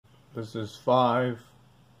This is 5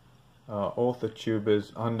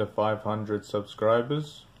 Authortubers under 500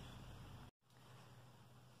 subscribers.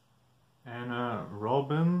 And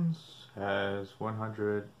Robbins has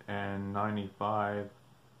 195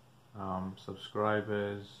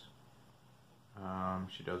 subscribers.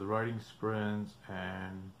 She does writing sprints,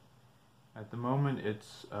 and at the moment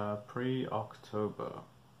it's pre-October,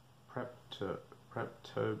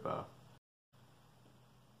 Preptober.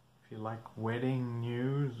 If you like wedding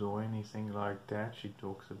news or anything like that, she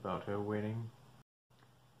talks about her wedding.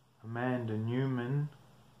 Amanda Newman,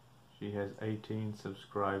 she has 18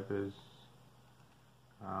 subscribers.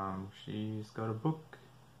 She's got a book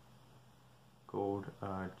called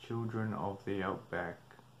Children of the Outback.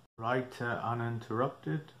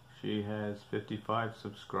 WriterUninterrupted, she has 55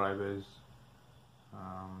 subscribers.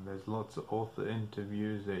 There's lots of author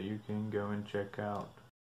interviews that you can go and check out.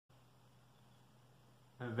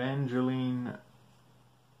 Evangeline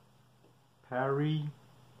Parry,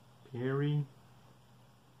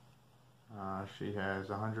 she has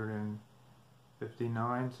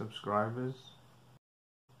 159 subscribers.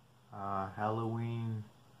 Halloween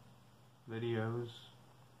videos,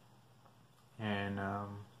 and I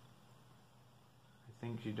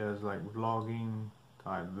think she does like vlogging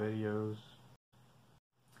type videos.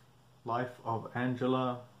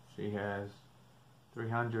 LifeofAngelina, she has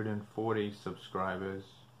 340 subscribers.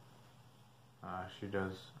 She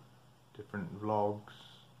does different vlogs,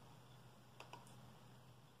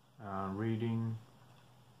 reading,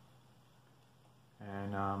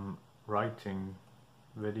 and writing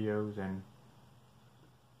videos, and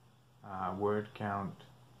word count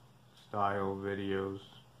style videos.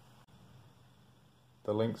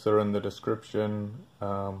 The links are in the description.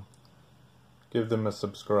 Give them a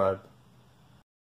subscribe.